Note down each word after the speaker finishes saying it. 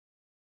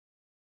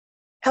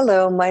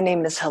Hello, my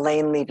name is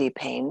Helene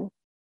Levy-Payne.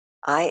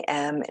 I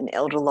am an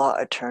elder law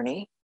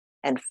attorney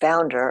and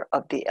founder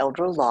of the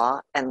Elder Law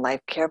and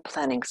Life Care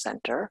Planning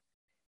Center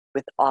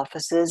with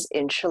offices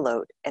in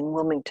Charlotte and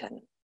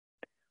Wilmington.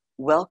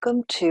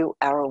 Welcome to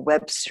our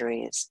web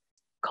series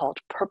called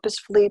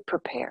Purposefully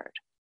Prepared.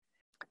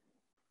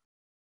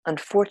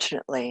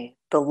 Unfortunately,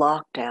 the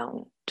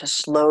lockdown to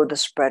slow the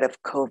spread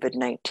of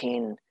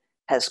COVID-19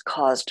 has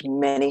caused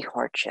many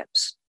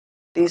hardships.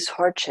 These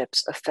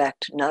hardships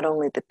affect not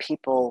only the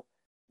people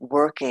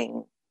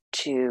working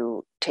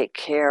to take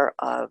care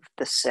of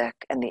the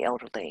sick and the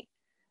elderly,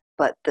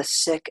 but the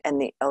sick and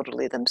the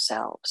elderly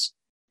themselves.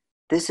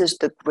 This is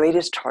the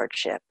greatest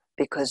hardship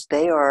because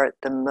they are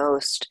the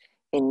most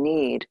in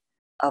need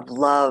of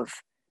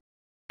love,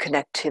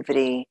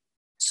 connectivity,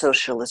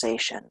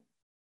 socialization.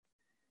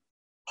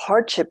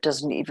 Hardship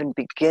doesn't even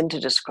begin to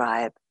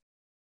describe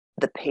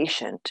the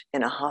patient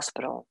in a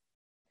hospital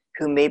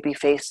who may be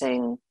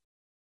facing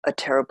a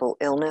terrible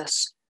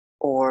illness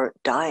or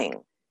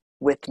dying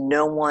with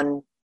no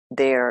one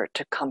there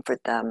to comfort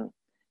them,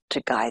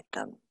 to guide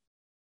them.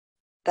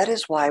 That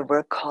is why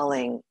we're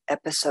calling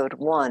episode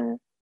 1,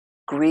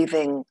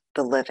 Grieving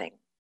the Living.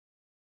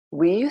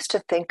 We used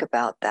to think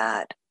about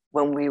that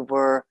when we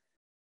were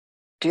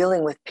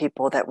dealing with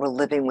people that were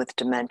living with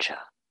dementia.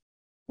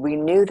 We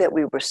knew that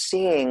we were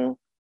seeing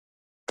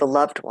the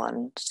loved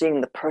one,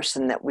 seeing the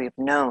person that we've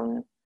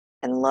known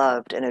and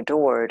loved and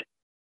adored,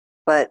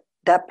 but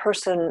that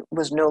person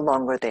was no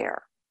longer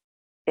there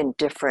in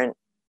different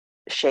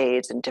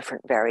shades and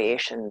different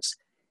variations.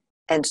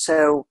 And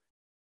so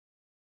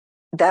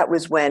that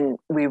was when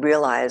we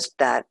realized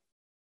that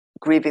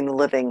grieving the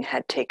living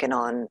had taken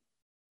on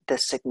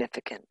this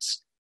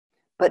significance.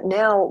 But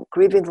now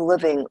grieving the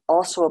living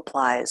also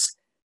applies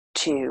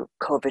to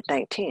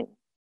COVID-19.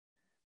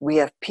 We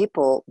have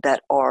people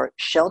that are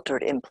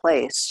sheltered in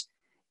place,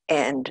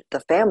 and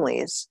the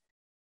families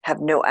have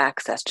no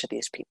access to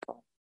these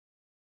people.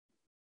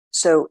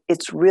 So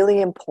it's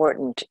really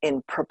important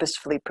in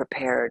Purposefully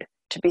Prepared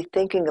to be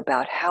thinking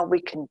about how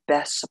we can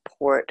best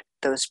support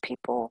those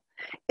people,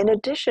 in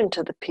addition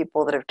to the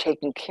people that are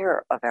taking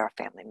care of our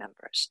family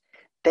members.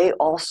 They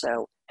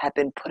also have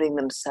been putting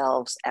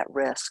themselves at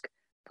risk,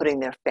 putting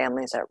their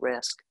families at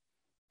risk.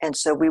 And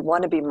so we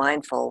want to be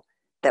mindful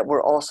that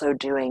we're also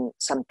doing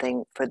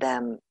something for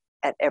them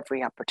at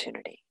every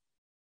opportunity.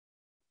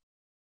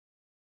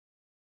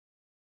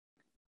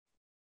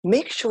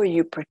 Make sure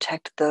you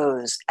protect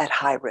those at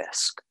high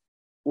risk.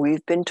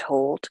 We've been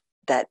told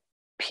that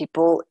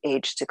people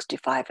age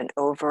 65 and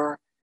over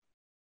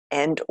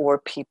and or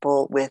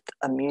people with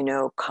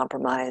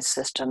immunocompromised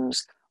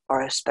systems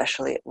are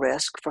especially at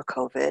risk for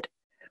COVID.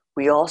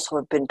 We also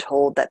have been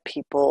told that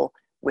people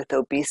with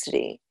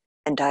obesity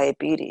and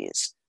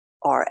diabetes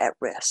are at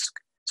risk.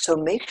 So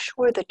make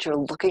sure that you're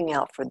looking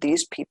out for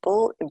these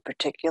people in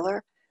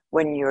particular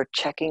when you're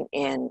checking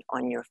in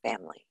on your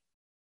family.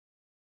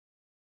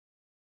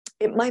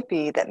 It might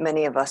be that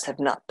many of us have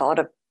not thought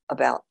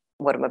about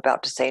what I'm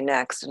about to say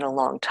next in a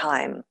long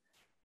time.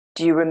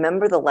 Do you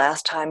remember the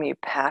last time you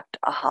packed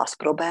a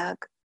hospital bag?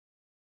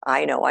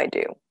 I know I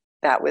do.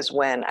 That was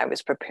when I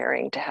was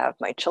preparing to have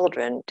my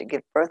children to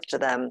give birth to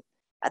them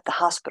at the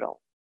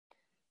hospital.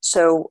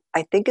 So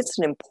I think it's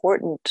an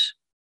important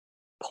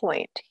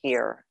point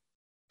here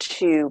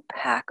to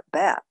pack a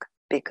bag,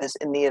 because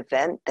in the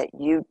event that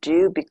you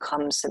do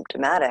become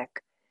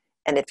symptomatic,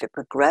 and if it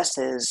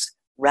progresses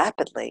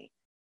rapidly,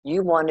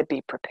 you want to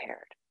be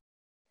prepared.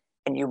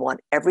 And you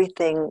want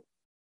everything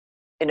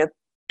in a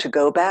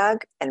to-go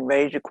bag and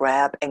ready to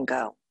grab and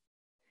go.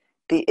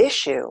 The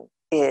issue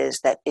is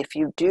that if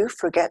you do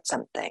forget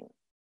something,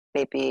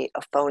 maybe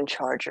a phone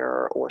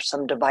charger or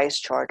some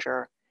device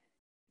charger,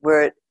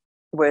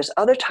 whereas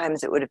other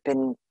times it would have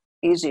been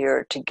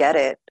easier to get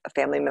it, a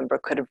family member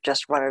could have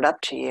just run it up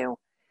to you.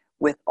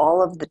 With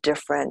all of the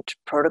different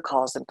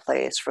protocols in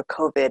place for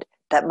COVID,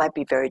 that might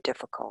be very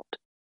difficult.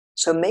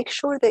 So make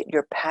sure that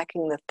you're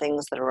packing the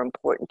things that are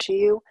important to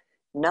you,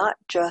 not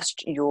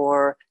just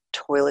your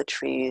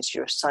toiletries,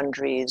 your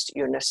sundries,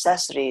 your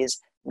necessities,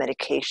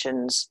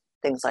 medications,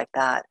 things like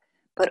that,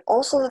 but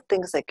also the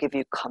things that give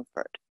you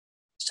comfort.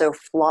 So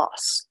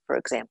floss, for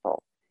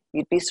example,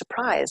 you'd be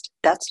surprised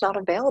that's not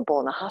available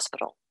in a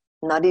hospital,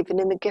 not even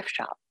in the gift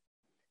shop.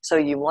 So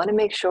you want to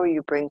make sure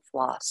you bring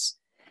floss.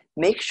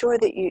 Make sure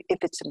that you, if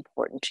it's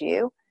important to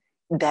you,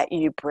 that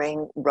you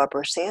bring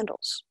rubber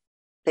sandals.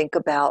 Think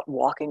about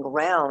walking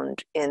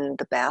around in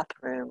the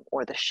bathroom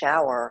or the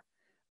shower.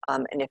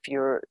 And if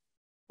you're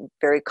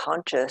very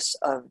conscious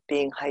of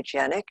being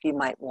hygienic, you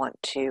might want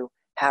to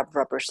have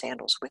rubber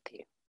sandals with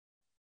you.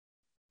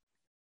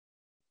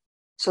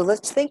 So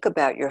let's think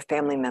about your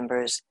family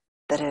members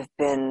that have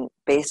been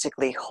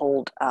basically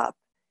holed up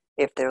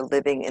if they're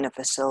living in a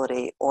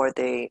facility or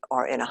they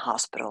are in a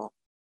hospital.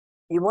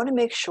 You want to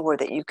make sure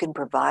that you can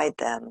provide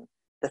them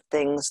the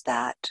things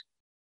that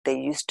they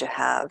used to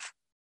have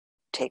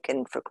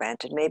taken for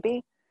granted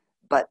maybe,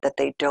 but that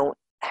they don't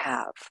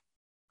have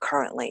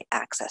currently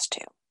access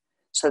to.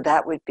 So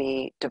that would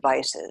be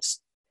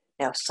devices.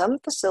 Now, some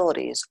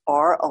facilities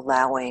are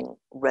allowing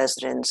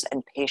residents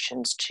and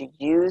patients to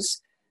use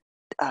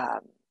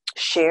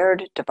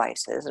shared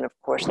devices, and of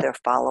course, they're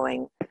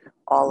following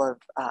all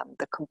of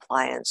the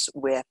compliance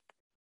with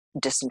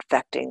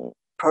disinfecting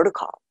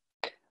protocol.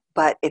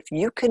 But if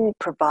you can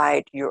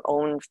provide your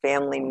own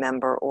family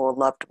member or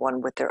loved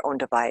one with their own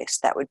device,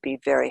 that would be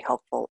very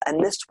helpful.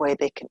 And this way,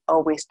 they can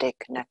always stay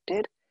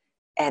connected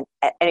and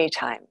at any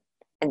time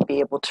and be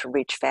able to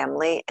reach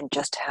family and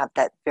just have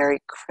that very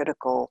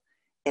critical,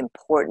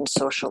 important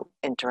social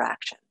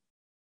interaction.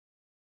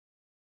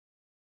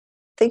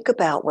 Think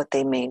about what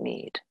they may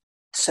need.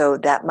 So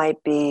that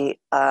might be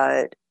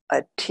a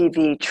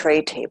TV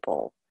tray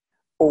table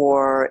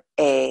or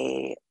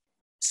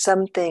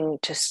something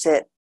to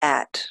sit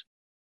at,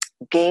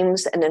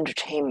 games and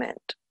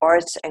entertainment,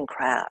 arts and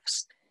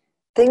crafts,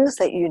 things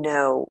that you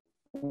know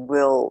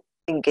will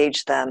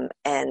engage them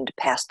and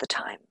pass the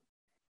time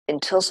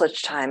until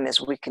such time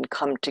as we can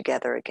come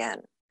together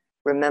again.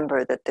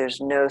 Remember that there's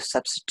no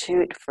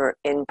substitute for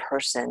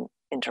in-person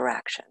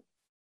interaction.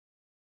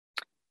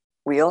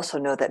 We also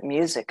know that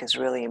music is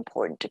really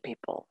important to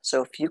people.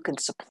 So if you can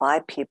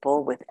supply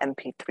people with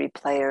MP3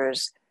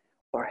 players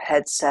or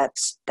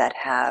headsets that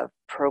have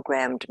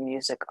programmed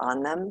music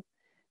on them,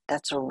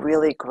 that's a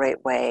really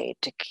great way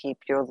to keep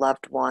your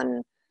loved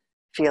one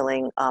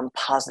feeling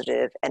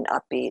positive and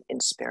upbeat in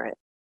spirit.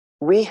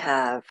 We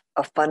have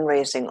a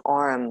fundraising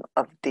arm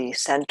of the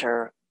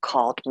center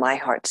called My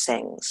Heart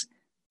Sings.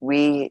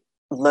 We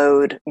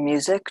load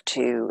music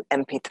to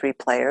MP3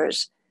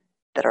 players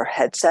that are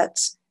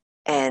headsets,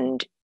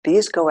 and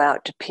these go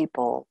out to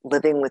people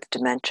living with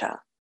dementia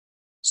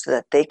so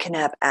that they can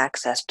have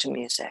access to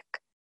music.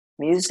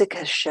 Music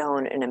has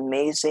shown an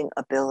amazing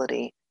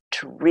ability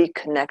to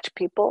reconnect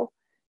people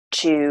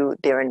to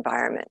their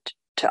environment,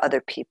 to other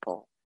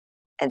people.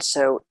 And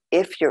so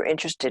if you're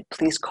interested,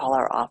 please call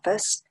our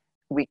office.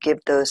 We give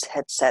those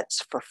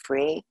headsets for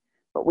free,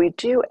 but we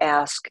do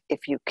ask,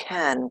 if you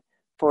can,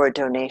 for a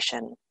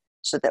donation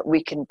so that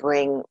we can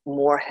bring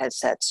more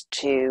headsets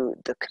to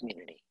the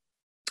community.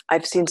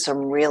 I've seen some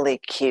really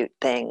cute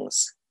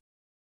things.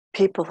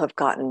 People have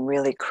gotten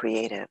really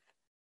creative.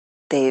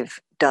 They've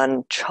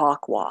done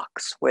chalk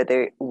walks where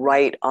they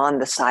write on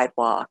the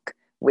sidewalk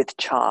with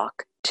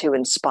chalk to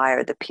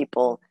inspire the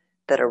people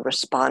that are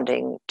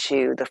responding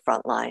to the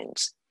front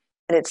lines.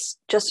 And it's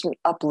just an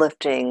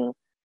uplifting,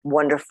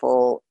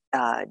 wonderful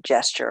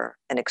gesture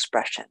and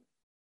expression.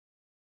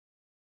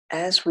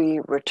 As we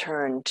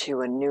return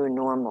to a new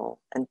normal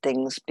and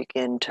things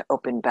begin to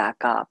open back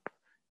up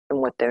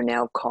in what they're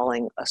now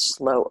calling a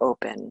slow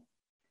open,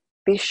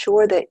 be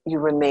sure that you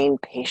remain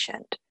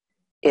patient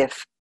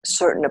if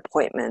certain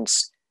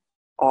appointments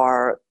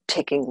are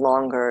taking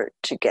longer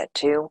to get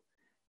to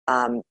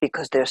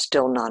because they're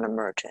still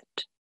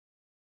non-emergent.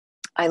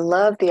 I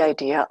love the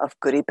idea of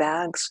goodie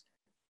bags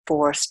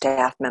for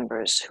staff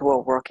members who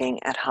are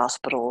working at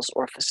hospitals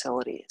or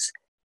facilities.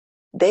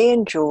 They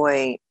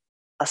enjoy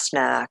a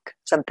snack,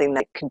 something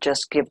that can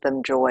just give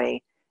them joy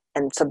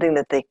and something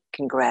that they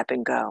can grab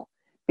and go.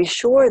 Be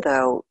sure,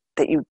 though,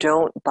 that you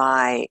don't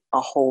buy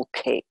a whole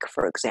cake,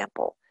 for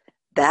example.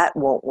 That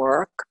won't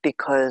work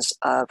because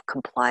of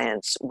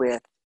compliance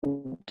with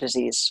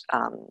disease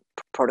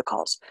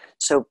protocols.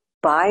 So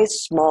buy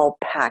small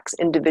packs,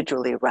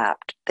 individually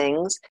wrapped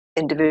things,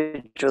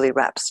 individually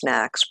wrapped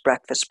snacks,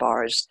 breakfast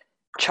bars,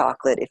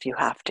 chocolate if you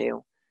have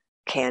to,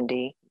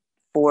 candy,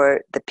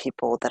 for the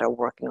people that are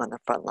working on the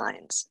front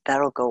lines.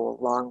 That'll go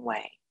a long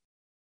way.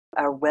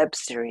 Our web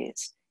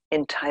series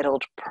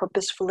entitled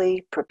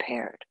Purposefully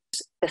Prepared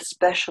is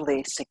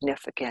especially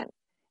significant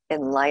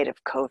in light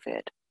of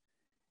COVID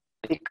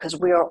because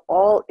we are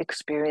all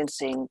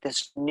experiencing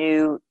this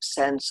new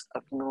sense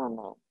of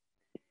normal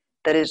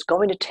that is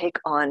going to take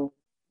on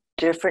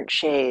different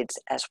shades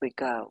as we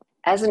go.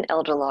 As an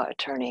elder law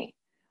attorney,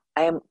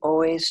 I am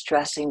always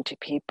stressing to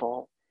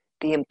people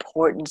the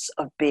importance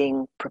of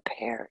being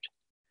prepared.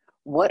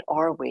 What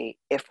are we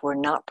if we're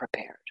not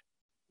prepared?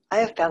 I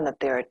have found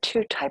that there are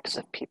two types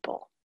of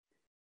people.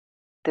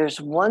 There's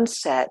one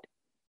set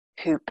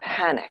who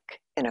panic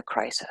in a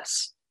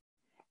crisis,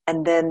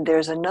 and then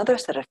there's another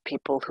set of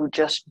people who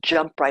just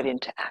jump right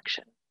into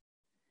action.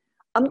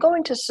 I'm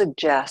going to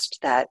suggest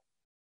that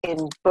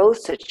in both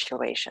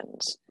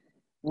situations,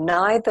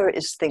 neither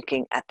is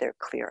thinking at their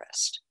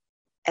clearest.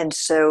 And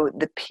so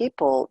the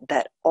people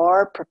that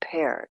are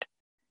prepared,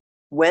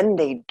 when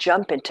they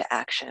jump into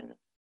action,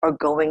 are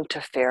going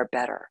to fare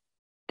better.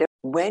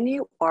 When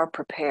you are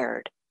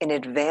prepared in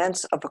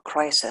advance of a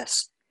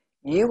crisis,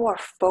 you are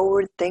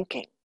forward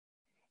thinking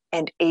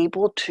and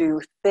able to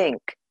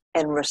think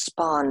and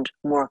respond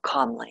more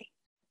calmly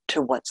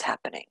to what's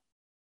happening.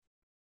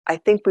 I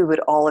think we would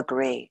all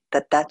agree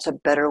that that's a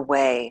better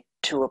way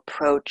to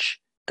approach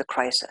the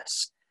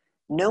crisis.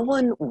 No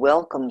one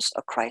welcomes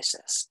a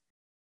crisis,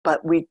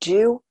 but we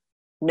do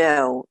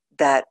know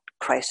that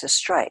crisis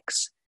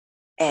strikes,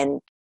 and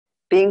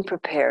being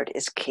prepared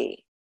is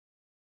key.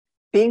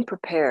 Being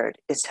prepared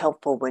is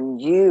helpful when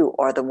you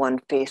are the one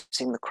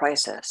facing the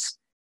crisis,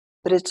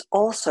 But it's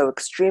also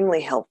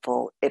extremely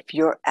helpful if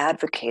you're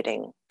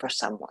advocating for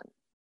someone.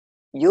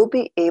 You'll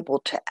be able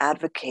to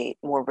advocate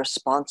more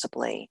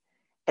responsibly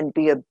and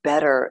be a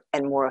better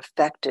and more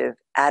effective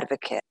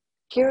advocate.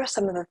 Here are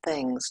some of the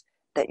things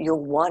that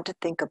you'll want to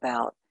think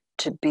about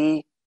to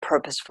be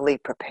purposefully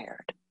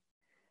prepared.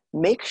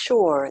 Make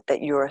sure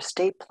that your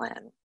estate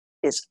plan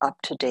is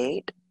up to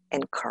date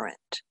and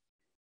current.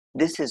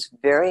 This is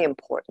very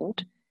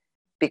important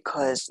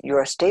because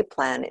your estate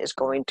plan is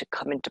going to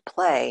come into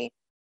play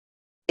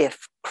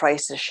if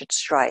crisis should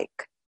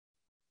strike.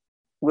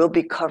 We'll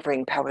be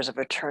covering powers of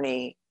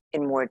attorney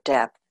in more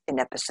depth in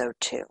episode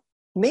 2.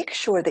 Make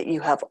sure that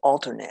you have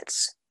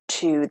alternates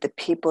to the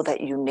people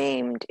that you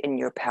named in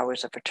your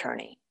powers of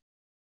attorney.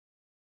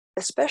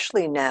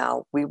 Especially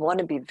now, we want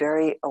to be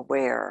very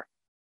aware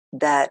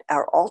that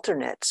our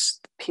alternates,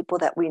 the people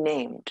that we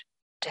named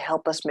to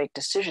help us make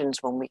decisions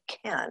when we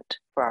can't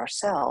for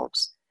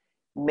ourselves,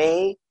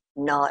 may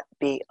not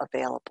be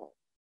available.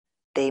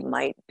 They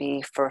might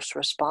be first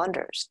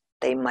responders.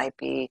 They might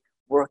be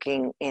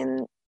working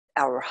in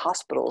our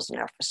hospitals and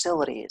our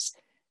facilities.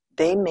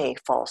 They may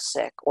fall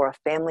sick, or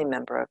a family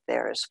member of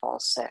theirs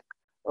falls sick,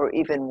 or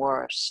even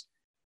worse,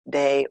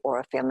 they or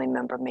a family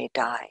member may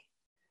die.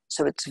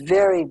 So it's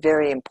very,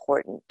 very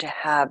important to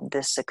have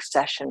this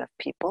succession of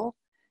people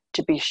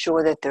to be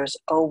sure that there's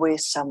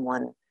always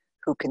someone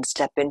who can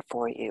step in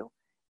for you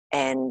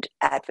and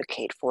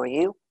advocate for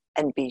you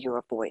and be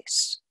your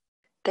voice.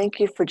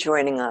 Thank you for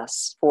joining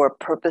us for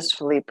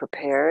Purposefully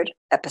Prepared,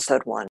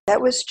 Episode 1.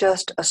 That was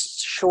just a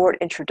short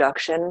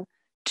introduction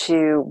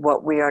to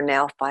what we are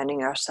now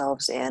finding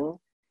ourselves in,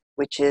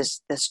 which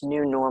is this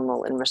new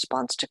normal in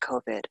response to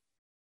COVID.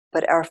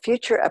 But our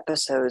future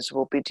episodes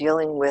will be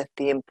dealing with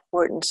the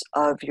importance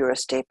of your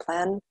estate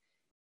plan,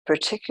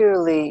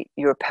 particularly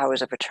your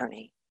powers of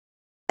attorney.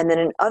 And then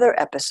in other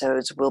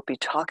episodes, we'll be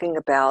talking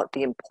about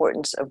the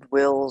importance of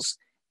wills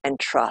and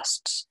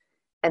trusts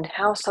and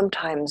how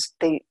sometimes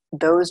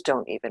those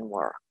don't even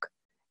work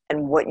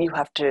and what you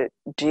have to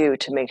do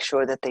to make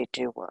sure that they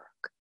do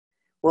work.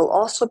 We'll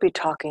also be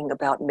talking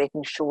about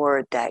making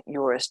sure that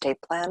your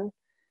estate plan,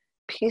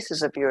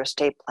 pieces of your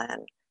estate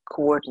plan,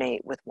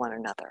 coordinate with one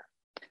another.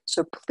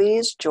 So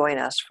please join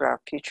us for our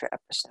future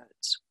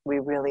episodes. We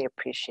really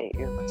appreciate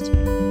you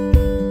listening.